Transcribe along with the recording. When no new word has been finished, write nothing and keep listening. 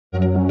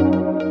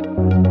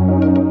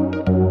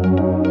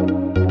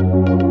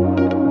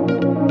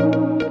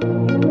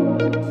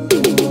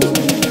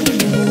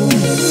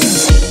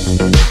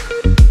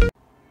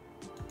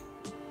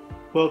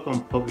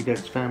Welcome,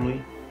 Pokédex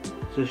family.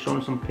 Just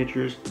showing some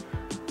pictures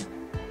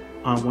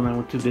when I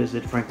went to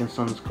visit Frank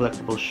Son's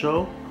Collectible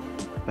Show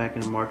back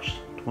in March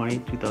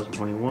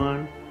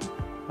 2021.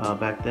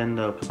 Back then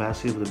the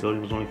capacity of the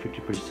building was only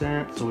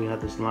 50%, so we had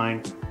this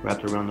line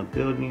wrapped around the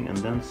building and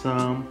then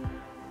some.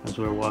 As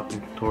we were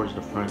walking towards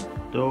the front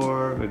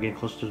door, we're getting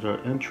closer to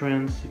the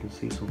entrance. You can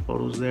see some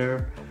photos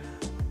there.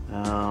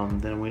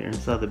 Then we're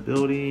inside the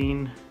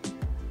building,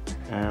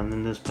 and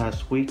then this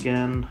past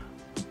weekend,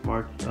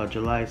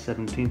 July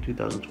 17,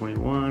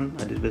 2021,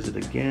 I did visit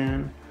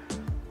again.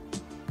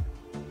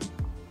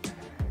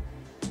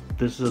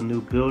 This is a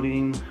new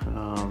building.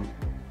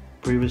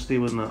 Previously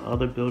was in the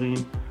other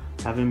building.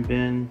 Haven't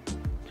been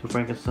to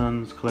Frank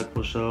Son's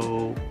Collectible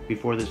Show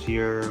before this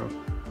year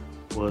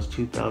was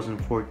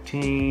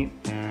 2014,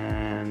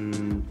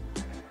 and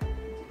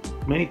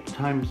many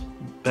times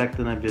back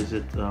then I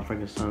visited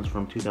Frank Son's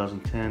from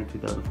 2010,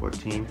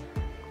 2014.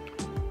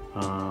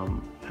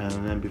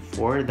 And then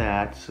before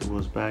that, it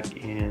was back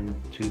in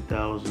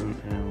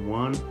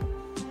 2001,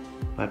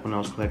 back when I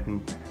was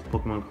collecting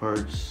Pokemon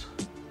cards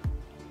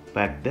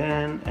back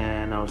then,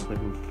 and I was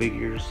collecting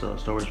figures, Star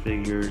Wars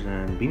figures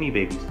and Beanie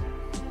Babies.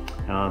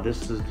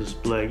 This is a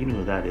display, you know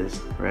who that is,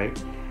 right?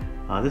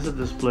 This is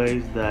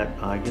displays that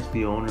I guess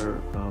the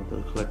owner of the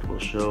collectible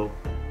show,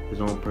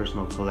 his own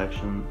personal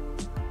collection.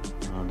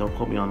 Don't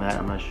quote me on that,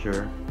 I'm not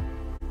sure.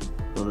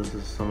 So this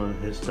is some of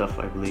his stuff,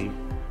 I believe.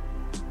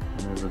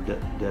 And there's a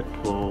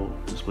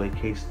Deadpool display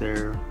case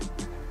there,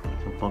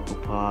 some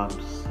Funko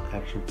Pops,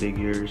 action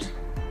figures.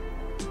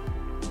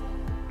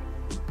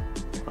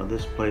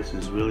 This place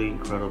is really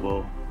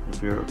incredible.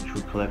 If you're a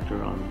true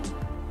collector on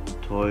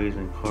toys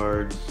and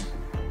cards,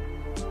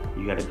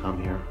 you gotta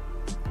come here.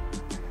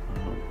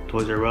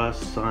 Toys R Us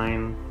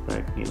sign,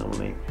 back, you know, when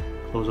they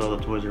closed all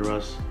the Toys R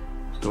Us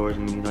stores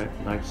in the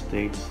United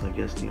States, I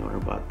guess the owner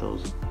bought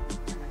those.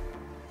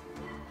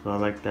 So I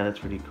like that, it's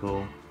pretty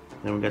cool.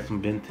 Then we got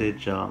some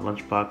vintage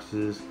lunch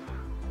boxes.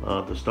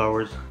 The Star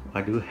Wars,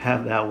 I do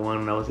have that one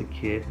when I was a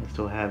kid. I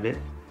still have it.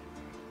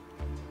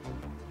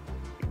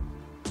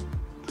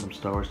 Some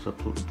Star Wars stuff,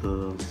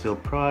 the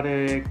sealed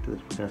product. We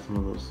got some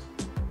of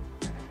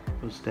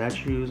those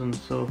statues and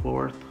so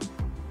forth.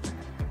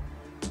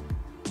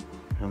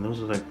 And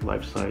those are like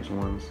life-size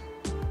ones.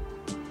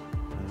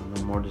 And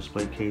then more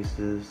display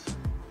cases.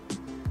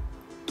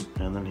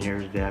 And then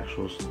here's the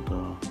actual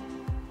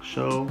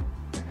show.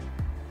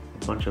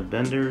 A bunch of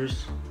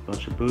vendors, a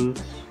bunch of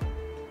booths.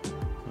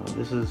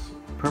 This is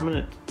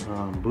permanent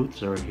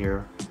booths are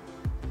here.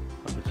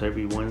 It's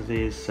every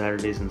Wednesdays,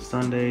 Saturdays, and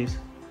Sundays.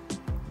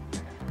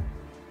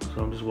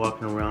 So I'm just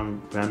walking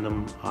around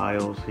random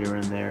aisles here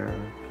and there,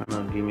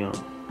 kind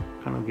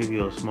of give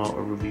you a small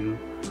overview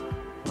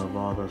of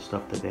all the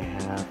stuff that they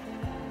have.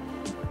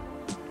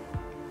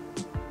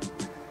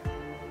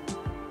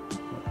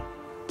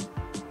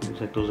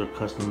 Looks like those are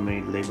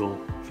custom-made Lego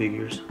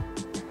figures.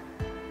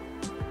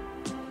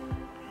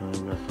 And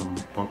we got some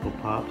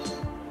Funko Pops.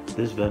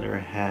 This vendor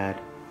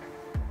had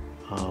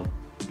a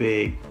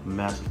big,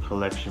 massive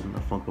collection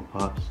of Funko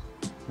Pops,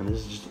 and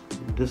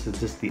this is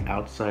just the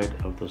outside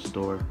of the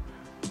store.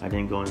 I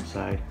didn't go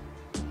inside.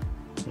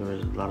 There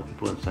was a lot of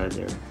people inside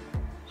there,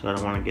 so I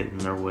don't want to get in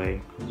their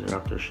way because they're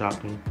out there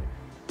shopping.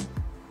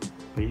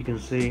 But you can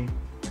see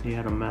he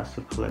had a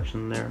massive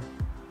collection there,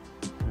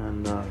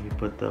 and he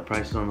put the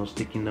prices on those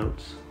sticky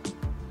notes.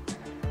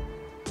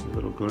 A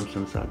little glimpse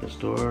inside the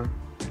store.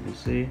 You can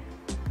see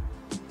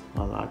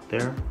a lot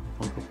there,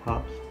 Funko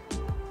Pops.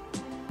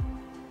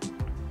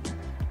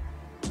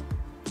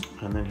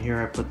 And then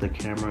here I put the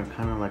camera in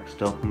kind of like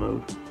stealth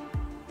mode,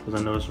 because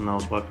I noticed when I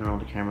was walking around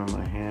with the camera in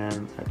my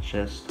hand at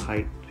chest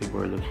height, people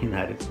were looking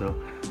at it, so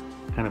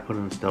I kind of put it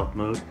in stealth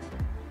mode.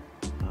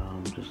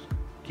 Just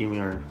give me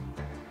a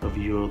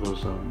view of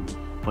those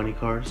funny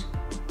cars.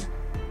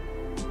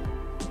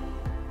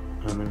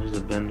 And then there's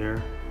a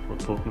vendor for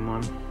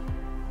Pokemon.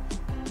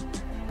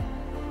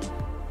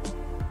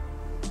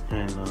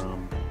 And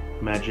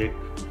Magic.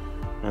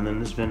 And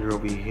then this vendor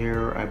over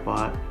here, I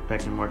bought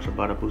back in March. I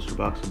bought a booster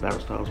box, a Battle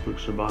Styles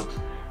booster box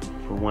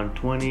for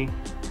 $120.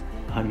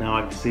 Now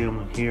I can see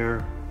them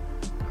here.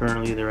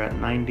 Currently they're at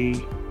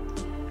 $90,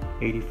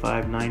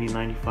 $85, $90,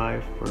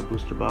 $95 for a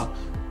booster box.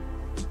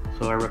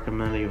 So I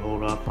recommend that you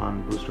hold off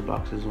on booster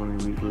boxes when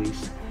they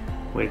release.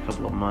 Wait a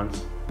couple of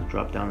months to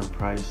drop down in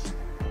price.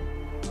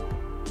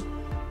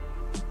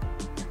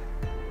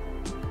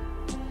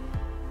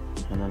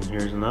 And then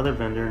here's another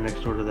vendor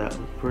next door to that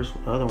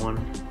other one.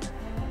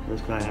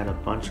 This guy had a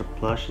bunch of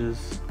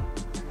plushes,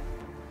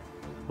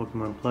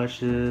 Pokemon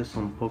plushes,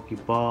 some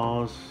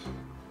Pokeballs,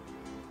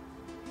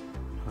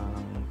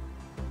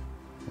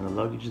 and a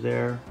luggage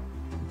there,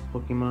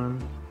 Pokemon.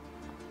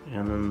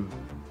 And then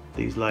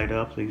these light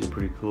up, these are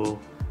pretty cool.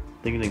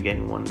 Thinking of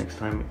getting one next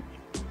time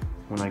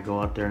when I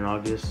go out there in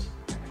August.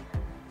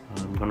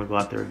 I'm gonna go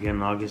out there again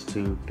in August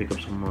to pick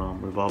up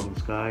some revolving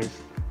skies.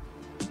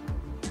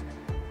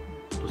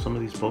 So some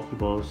of these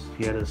Pokeballs,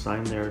 he had a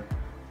sign there.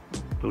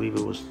 I believe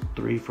it was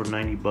 3 for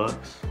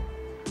 $90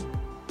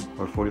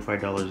 or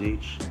 $45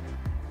 each.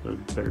 a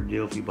better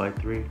deal if you buy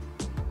 3.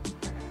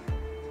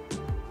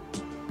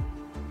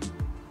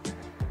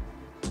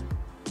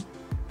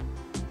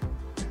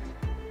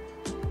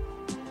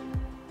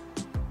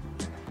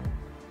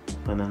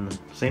 And then the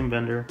same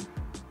vendor,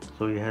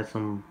 so you had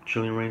some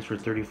Chilling Reigns for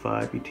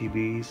 35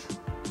 ETBs,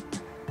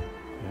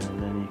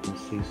 and then you can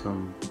see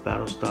some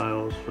Battle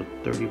Styles for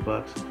 30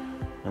 bucks,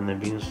 and the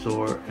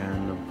Venusaur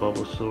and the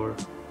Bulbasaur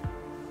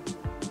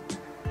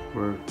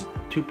were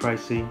too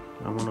pricey.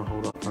 I want to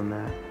hold up on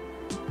that.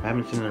 I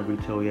haven't seen it at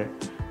retail yet.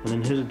 And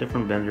then here's a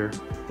different vendor.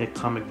 They had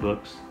comic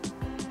books,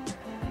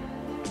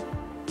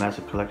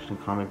 massive collection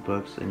of comic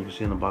books, and you can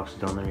see in the boxes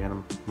down there, you had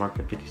them marked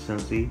at 50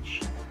 cents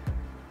each.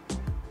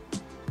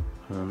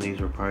 And these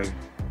were probably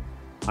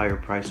higher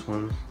price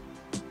ones,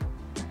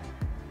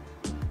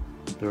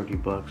 30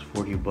 bucks,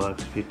 40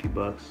 bucks, 50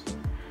 bucks.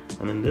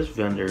 And then this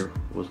vendor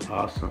was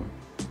awesome.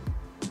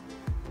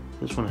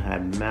 This one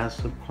had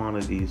massive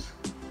quantities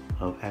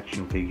of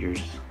action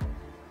figures.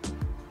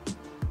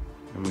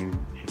 I mean,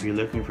 if you're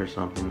looking for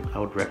something, I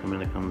would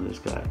recommend to come to this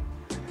guy.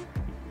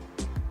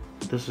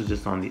 This is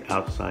just on the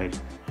outside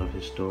of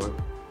his store.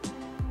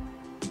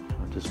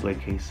 Display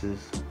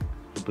cases.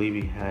 I believe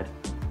he had,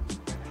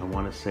 I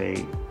want to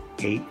say,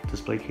 8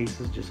 display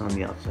cases just on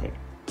the outside.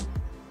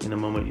 In a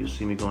moment you'll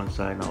see me go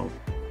inside and I'll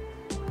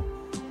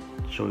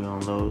show you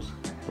on those.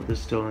 But this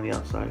is still on the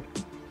outside.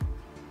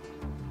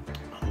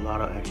 A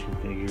lot of action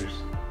figures.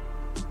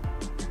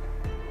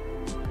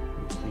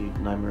 You see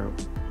Nightmare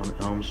on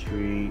Elm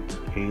Street,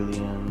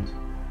 Aliens,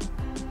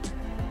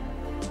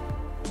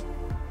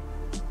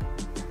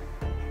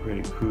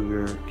 Freddy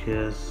Krueger,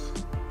 Kiss,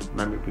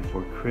 Nightmare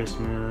Before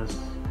Christmas,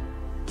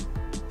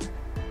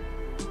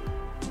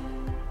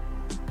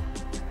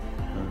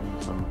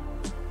 and some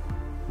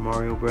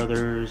Mario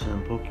Brothers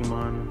and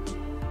Pokemon.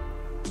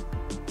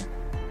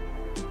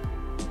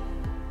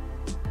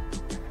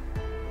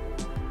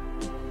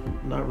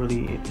 Not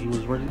really,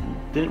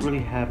 didn't really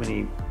have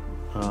any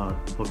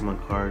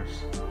Pokemon cards,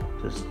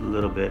 just a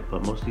little bit,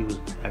 but mostly was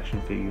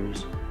action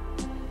figures,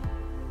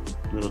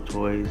 little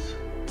toys,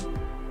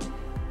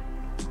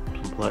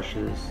 some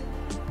plushes,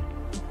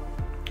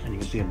 and you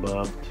can see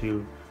above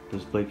 2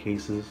 display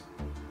cases,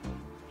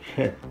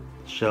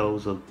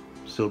 shelves of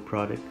sealed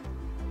product,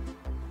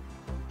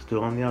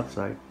 still on the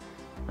outside.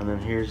 And then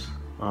here's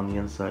on the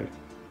inside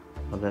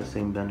of that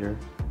same vendor,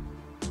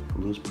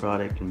 loose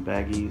product and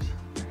baggies,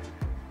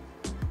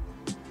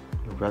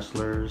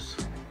 wrestlers.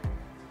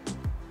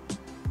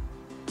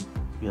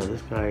 Yeah,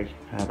 this guy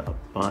had a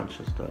bunch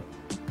of stuff,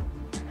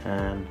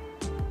 and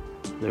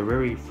they're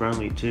very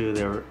friendly too.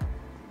 They were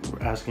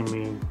asking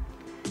me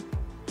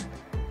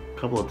a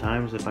couple of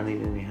times if I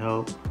needed any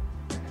help,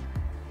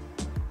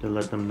 to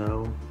let them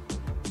know.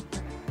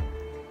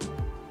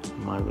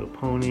 My Little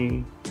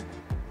Pony,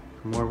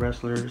 some more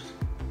wrestlers.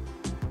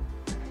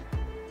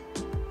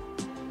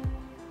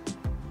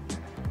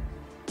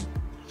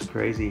 It's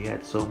crazy, he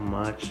had so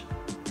much.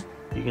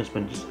 You can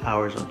spend just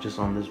hours just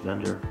on this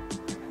vendor.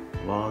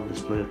 Of all the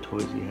display of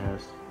toys he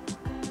has.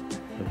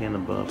 Again,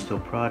 above, still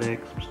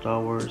product, some Star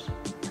Wars,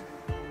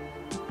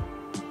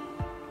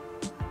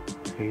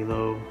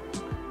 Halo,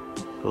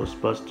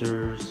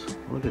 Ghostbusters.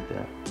 Look at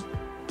that.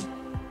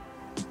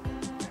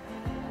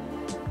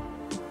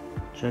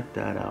 Check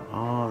that out.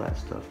 All that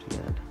stuff he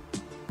had.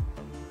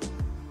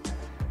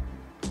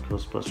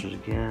 Ghostbusters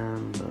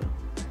again. The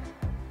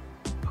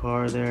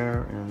car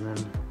there, and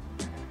then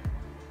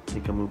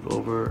you can move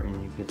over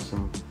and you get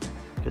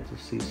to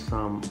see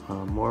some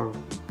more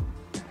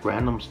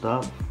random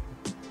stuff.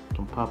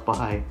 Some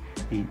Popeye,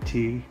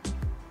 E.T.,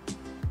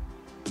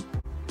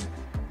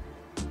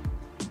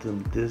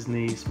 some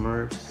Disney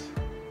Smurfs.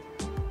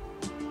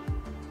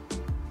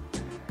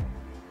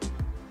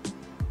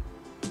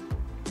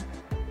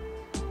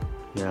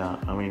 Yeah,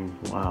 I mean,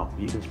 wow,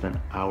 you can spend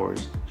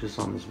hours just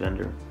on this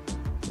vendor.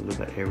 Look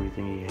at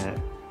everything he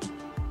had.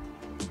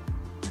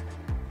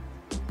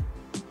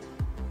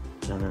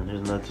 And then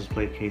there's another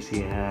display case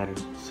he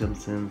had,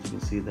 Simpsons, you can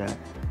see that.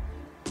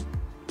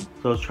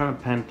 So I was trying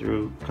to pan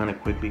through kind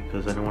of quickly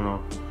because I don't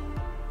want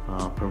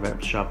to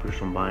prevent shoppers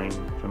from buying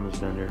from this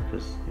vendor,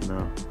 because you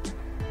know,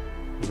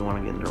 you don't want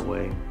to get in their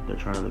way. They're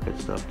trying to look at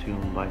stuff too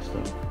and buy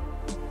stuff.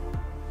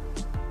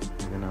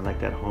 And then I like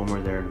that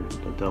Homer there,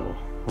 the double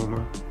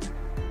Homer.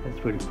 That's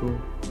pretty cool.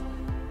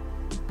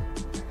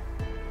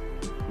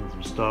 And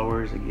some Star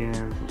Wars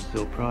again, some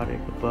steel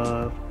product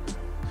above,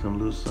 some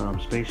loose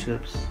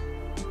spaceships.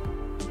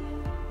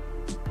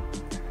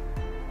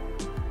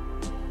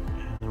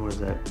 What is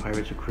that?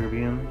 Pirates of the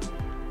Caribbean,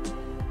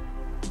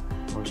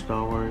 more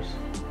Star Wars,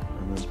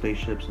 and then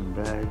spaceships and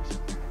bags.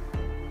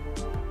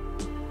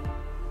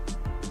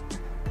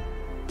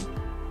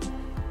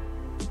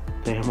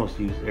 They almost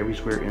used every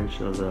square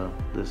inch of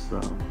this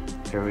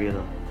area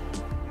to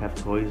have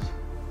toys.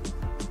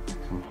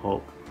 Some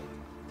Hulk.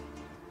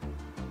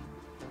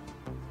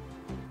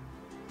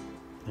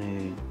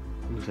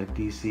 Looks like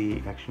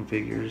DC action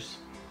figures.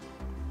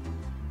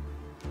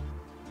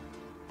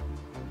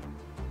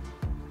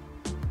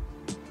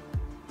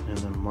 And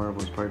then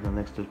Marvel's part of the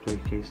next display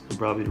case. The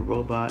Robbie the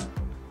Robot,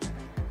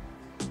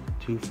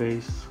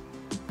 Two-Face,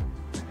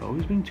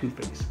 always been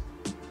Two-Face,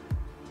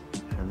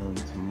 and then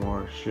some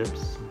more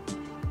ships.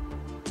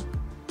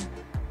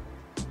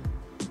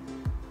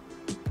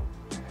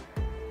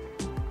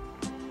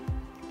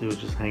 It was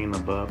just hanging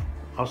above.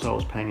 Also, I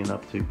was panning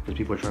up too because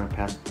people were trying to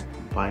pass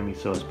by me,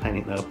 so I was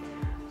panning up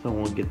so I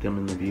won't get them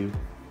in the view.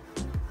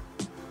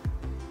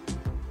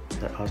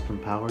 That Austin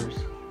Powers.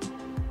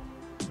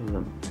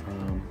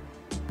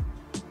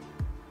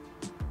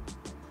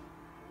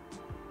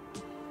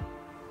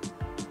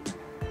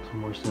 Some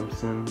more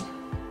Simpsons.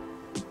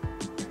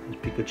 There's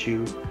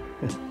Pikachu,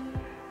 and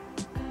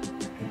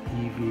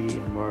Eevee,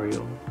 and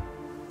Mario.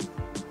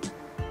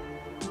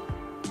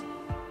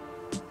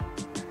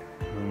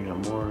 And then we got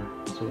more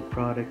silk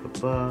product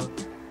above,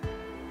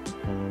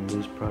 and then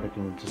loose product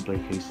in the display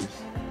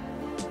cases.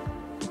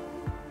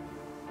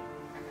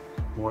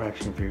 More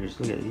action figures.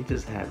 Look at it, he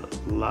just had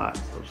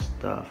lots of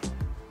stuff.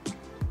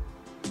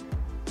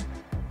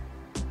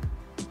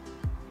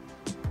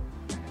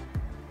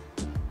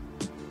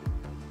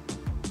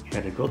 You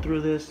had to go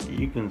through this.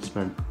 You can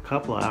spend a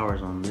couple of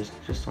hours on this,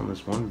 just on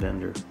this one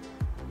vendor,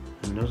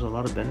 and there's a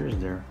lot of vendors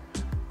there.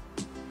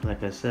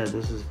 Like I said,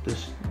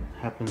 this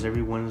happens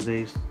every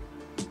Wednesdays,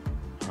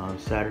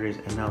 Saturdays,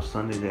 and now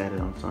Sundays. They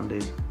added on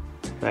Sundays.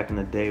 Back in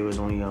the day, it was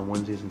only on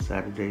Wednesdays and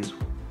Saturdays.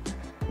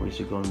 We used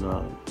to go in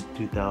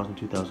 2000,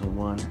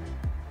 2001.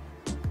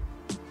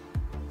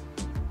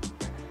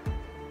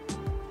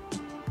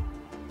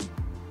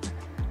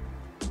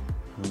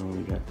 And then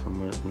we got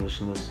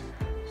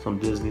some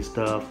Disney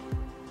stuff,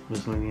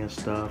 miscellaneous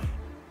stuff,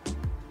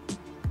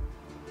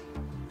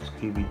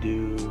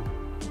 Scooby-Doo,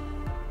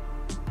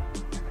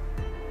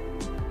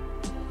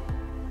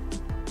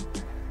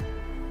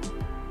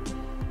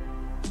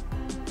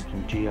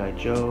 some G.I.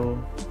 Joe.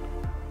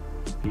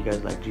 You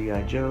guys like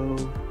G.I. Joe?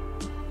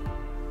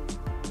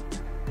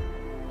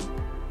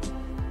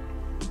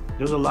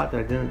 There's a lot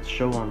that I didn't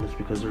show on this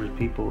because there's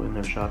people in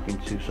there shopping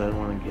too, so I didn't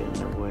want to get in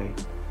their way.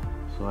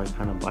 So I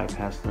kind of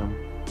bypassed them.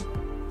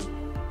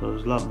 So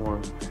there's a lot more.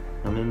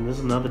 And then there's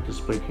another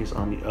display case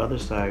on the other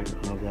side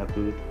of that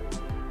booth.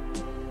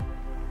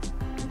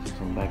 There's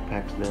some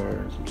backpacks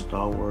there, some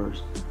Star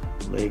Wars,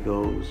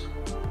 Legos.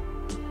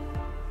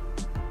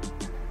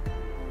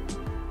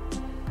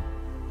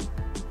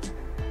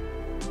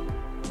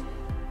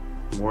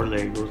 More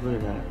Legos, look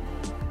at that.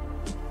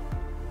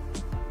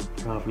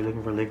 Oh, if you're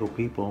looking for Lego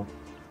people,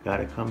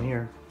 gotta come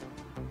here.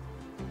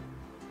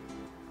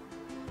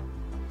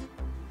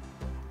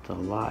 It's a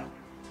lot.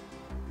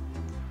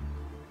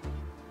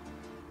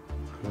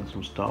 And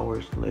some Star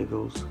Wars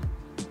Legos.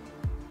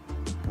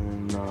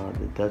 And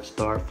the Death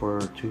Star for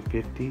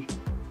 $250.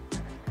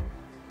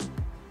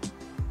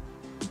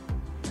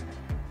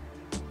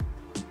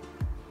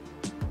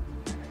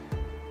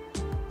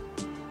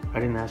 I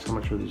didn't ask how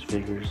much were these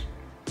figures,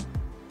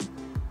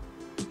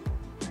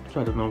 so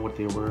I don't know what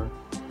they were.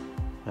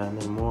 And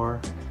then more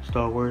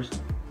Star Wars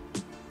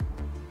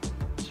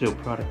sealed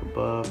product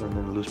above, and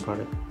then loose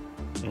product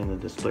in the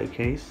display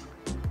case,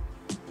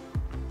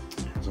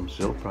 and some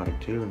sealed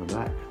product too in the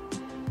back.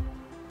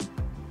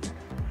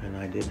 And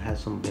I did have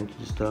some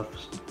vintage stuff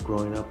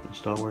growing up in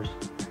Star Wars,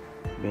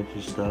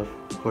 vintage stuff.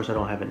 Of course I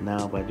don't have it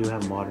now, but I do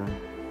have modern.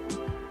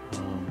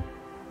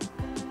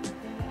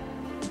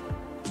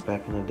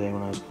 Back in the day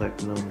when I was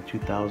collecting them in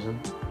 2000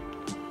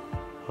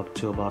 up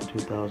to about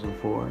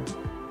 2004.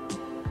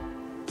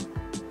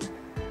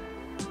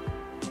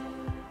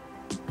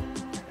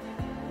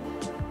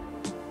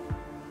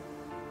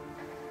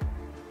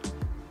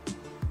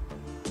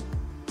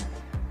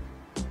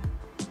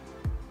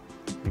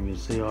 You can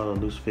see all the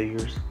loose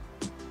figures.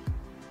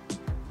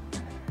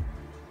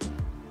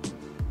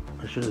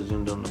 I should have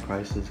zoomed on the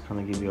prices,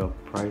 kind of give you a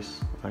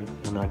price,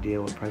 an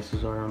idea what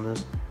prices are on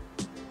this.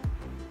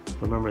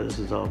 Remember, this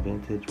is all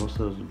vintage. Most of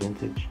those are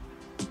vintage.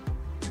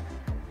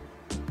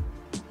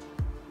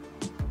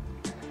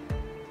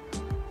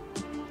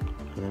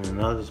 And then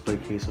another display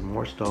case of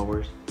more Star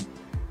Wars.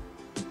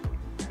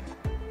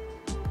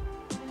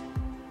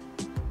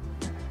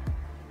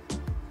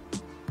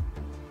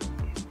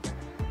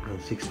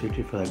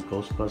 $650 for that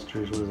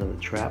Ghostbusters. What is that? A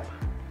trap?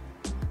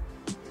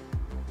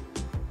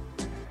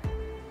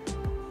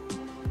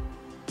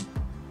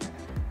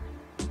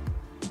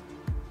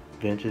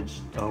 Vintage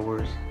Star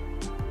Wars.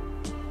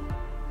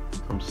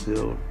 Some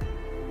sealed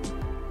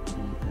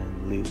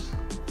and loose.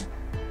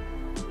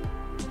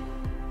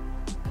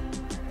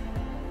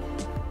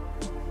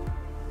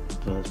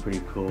 So that's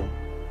pretty cool.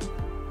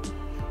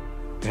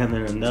 And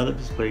then another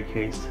display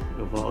case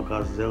of all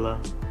Godzilla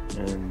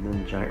and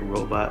then Giant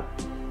Robot.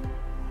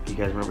 If you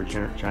guys remember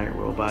Giant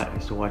Robot, I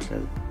used to watch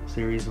that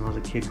series when I was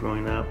a kid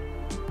growing up.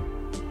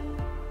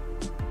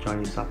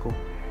 Johnny Sokko.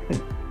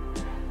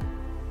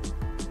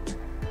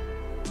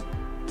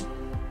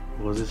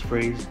 What was this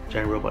phrase?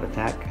 Giant Robot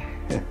Attack.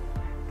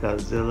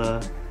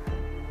 Godzilla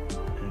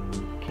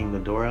and King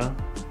Ghidorah,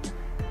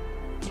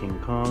 King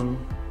Kong,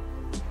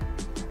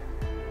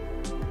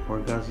 more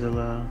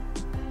Godzilla,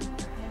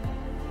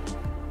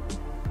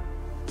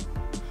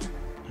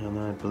 and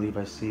then I believe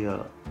I see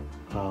a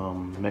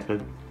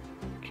Mecha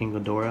King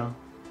Ghidorah.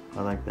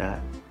 I like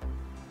that.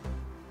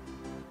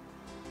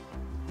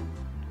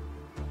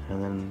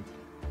 And then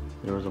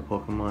there was a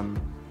Pokemon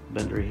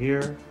vendor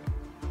here.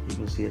 You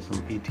can see some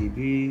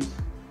ETBs.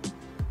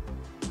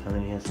 And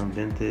then he has some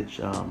vintage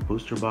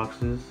booster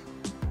boxes.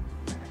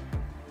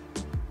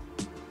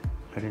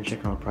 I didn't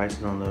check on the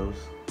prices on those.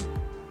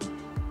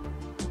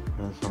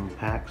 And some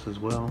packs as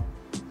well.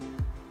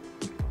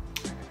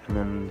 And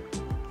then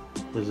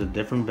there's a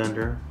different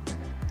vendor.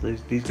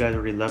 These guys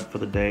already left for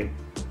the day,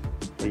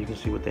 but you can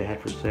see what they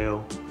had for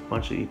sale.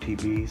 Bunch of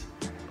ETBs,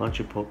 bunch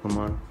of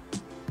Pokemon,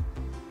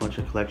 bunch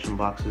of collection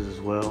boxes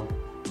as well.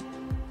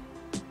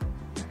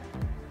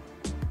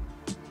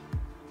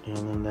 And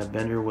then that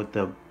vendor with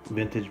the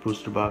vintage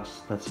booster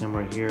box, that's him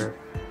right here.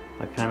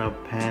 I kind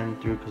of panned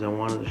through because I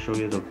wanted to show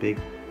you the big,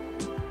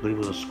 I believe it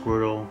was a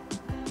Squirtle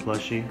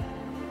plushie.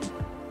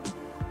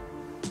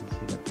 Let's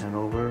see that pan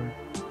over.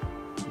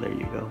 There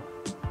you go.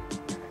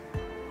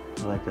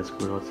 I like that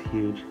Squirtle, it's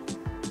huge.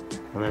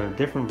 And then a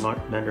different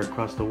vendor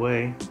across the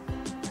way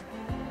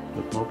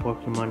with more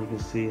Pokemon. You can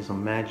see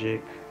some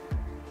Magic.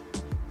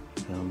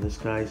 This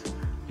guy's,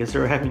 I guess they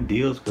were having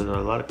deals because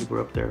a lot of people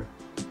were up there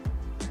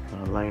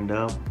lined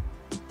up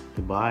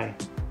to buy.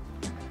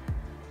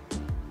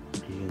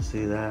 You can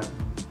see that.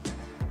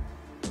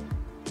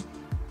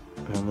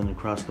 And then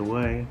across the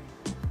way,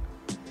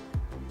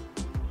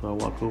 so I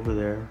walk over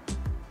there,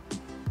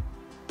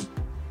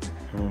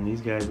 and then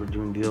these guys were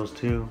doing deals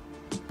too.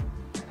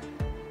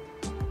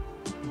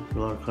 A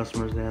lot of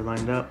customers they had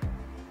lined up.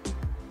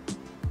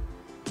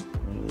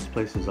 This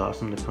place is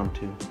awesome to come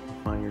to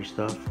find your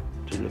stuff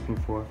that you're looking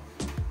for.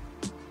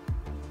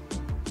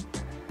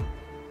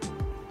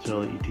 So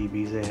all the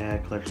ETBs they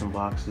had, collection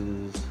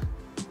boxes.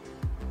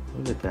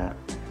 Look at that.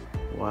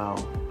 Wow,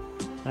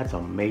 that's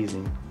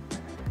amazing.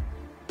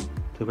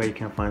 Too bad you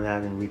can't find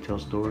that in retail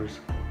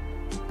stores.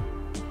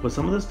 But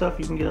some of the stuff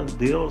you can get on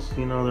deals,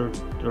 you know,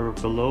 they're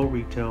below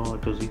retail,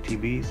 like those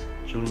ETBs,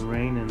 Chilling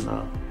Reign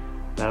and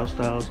Battle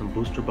Styles and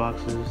booster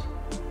boxes.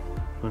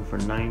 Went for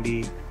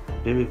 90.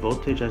 Vivid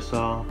Voltage I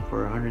saw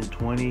for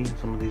 120.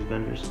 Some of these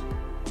vendors.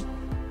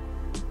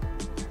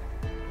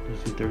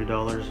 Let's see,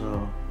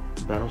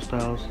 $30 Battle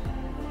Styles.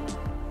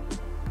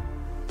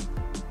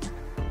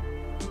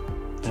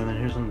 And then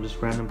here's some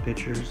just random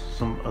pictures,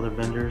 some other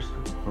vendors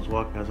as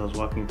I was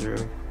walking through.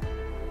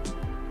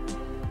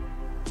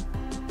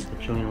 The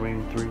Chilling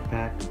Reign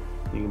 3-pack.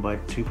 You can buy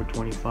 2 for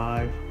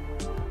 25.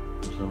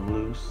 Some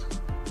loose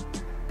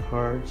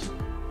cards.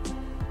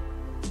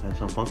 And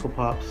some Funko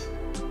Pops.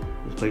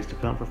 There's a place to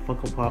come for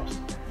Funko Pops.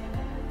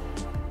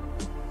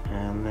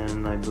 And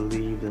then I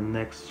believe the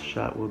next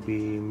shot will be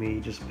me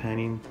just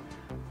panning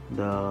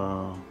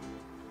the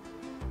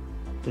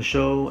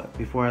show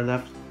before I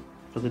left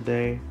for the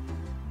day.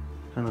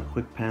 Kind of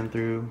quick pan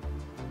through.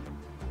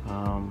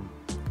 I'm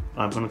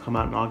gonna come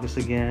out in August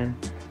again,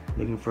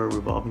 looking for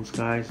Revolving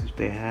Skies if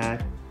they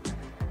had.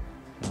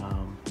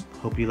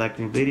 Hope you liked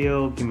the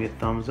video. Give me a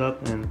thumbs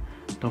up and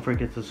don't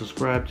forget to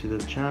subscribe to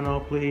the channel,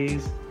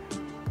 please.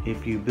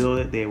 If you build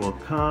it, they will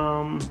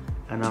come.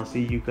 And I'll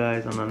see you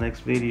guys on the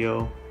next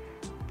video.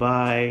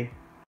 Bye.